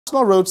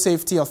National Road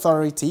Safety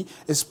Authority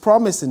is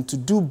promising to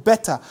do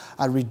better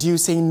at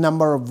reducing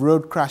number of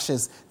road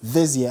crashes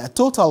this year. A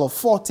total of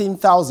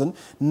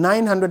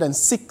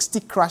 14,960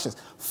 crashes.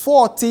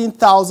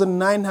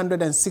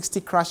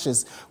 14,960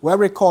 crashes were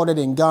recorded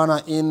in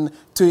Ghana in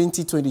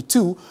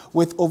 2022,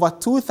 with over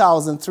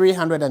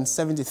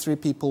 2,373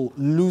 people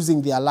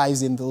losing their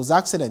lives in those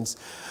accidents.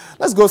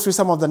 Let's go through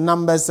some of the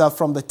numbers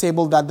from the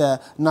table that the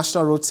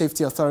National Road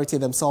Safety Authority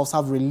themselves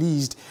have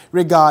released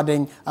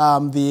regarding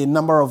the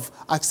number of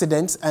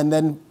accidents, and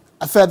then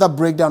a further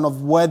breakdown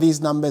of where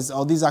these numbers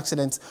or these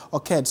accidents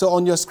occurred. So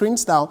on your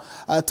screens now,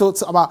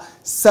 total about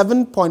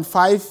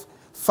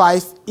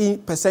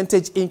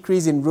 7.55%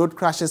 increase in road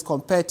crashes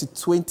compared to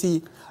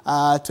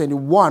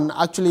 2021.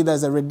 Actually,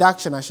 there's a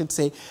reduction, I should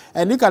say.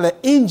 And look at the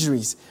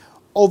injuries.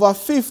 Over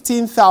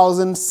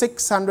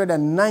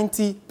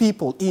 15,690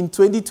 people in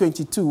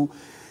 2022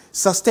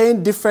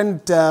 sustained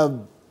different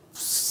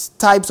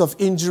types of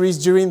injuries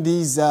during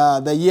these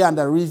the year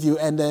under review,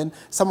 and then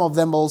some of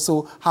them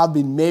also have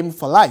been maimed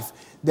for life.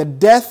 The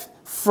death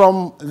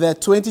from the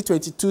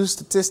 2022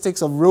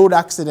 statistics of road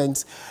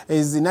accidents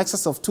is in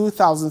excess of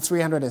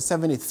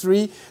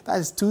 2,373. That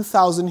is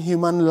 2,000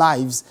 human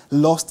lives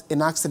lost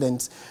in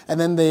accidents. And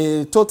then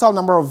the total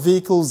number of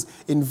vehicles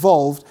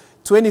involved,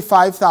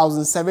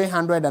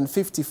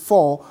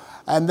 25,754,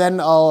 and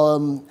then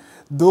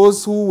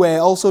those who were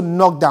also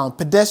knocked down,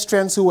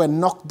 pedestrians who were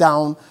knocked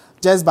down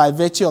just by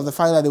virtue of the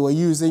fact that they were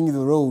using the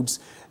roads.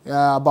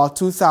 About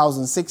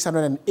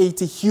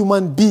 2,680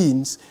 human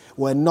beings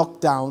were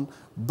knocked down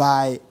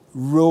by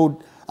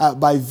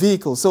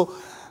vehicles. So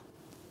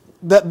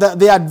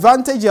the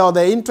advantage or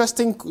the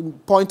interesting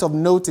point of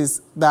note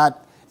is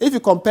that if you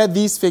compare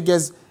these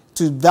figures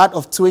to that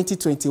of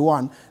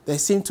 2021, there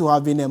seemed to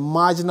have been a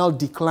marginal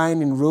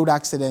decline in road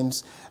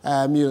accidents.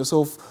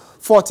 So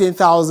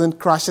 14,000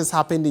 crashes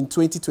happened in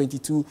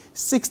 2022,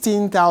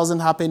 16,000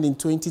 happened in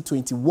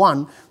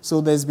 2021.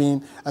 So there's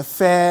been a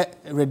fair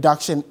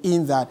reduction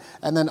in that.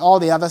 And then all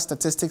the other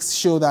statistics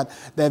show that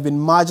there have been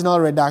marginal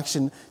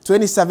reduction.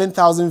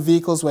 27,000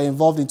 vehicles were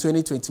involved in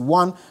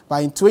 2021,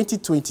 but in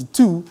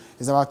 2022,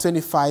 it's about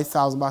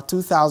 25,000, about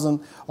 2,000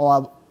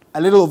 or a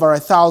little over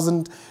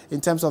 1,000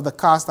 in terms of the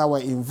cars that were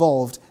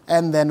involved,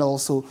 and then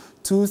also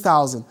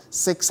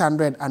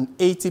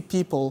 2,680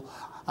 people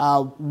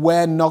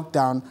were knocked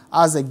down,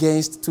 as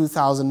against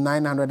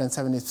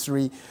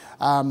 2,973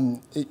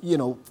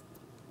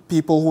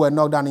 people who were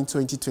knocked down in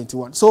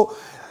 2021. So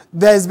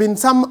there's been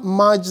some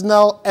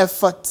marginal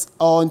effort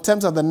in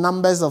terms of the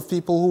numbers of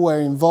people who were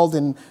involved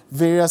in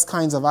various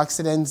kinds of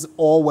accidents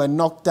or were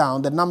knocked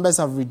down. The numbers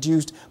have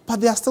reduced,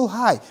 but they are still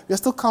high. We are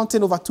still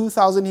counting over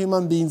 2,000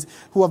 human beings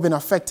who have been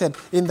affected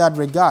in that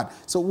regard.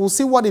 So we'll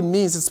see what it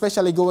means,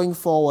 especially going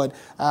forward,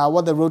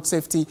 what the Road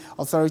Safety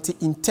Authority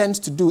intends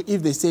to do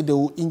if they say they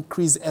will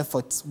increase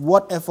efforts.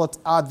 What efforts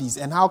are these,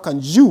 and how can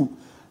you,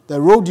 the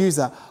road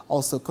user,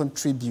 also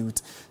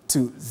contribute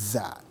to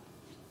that?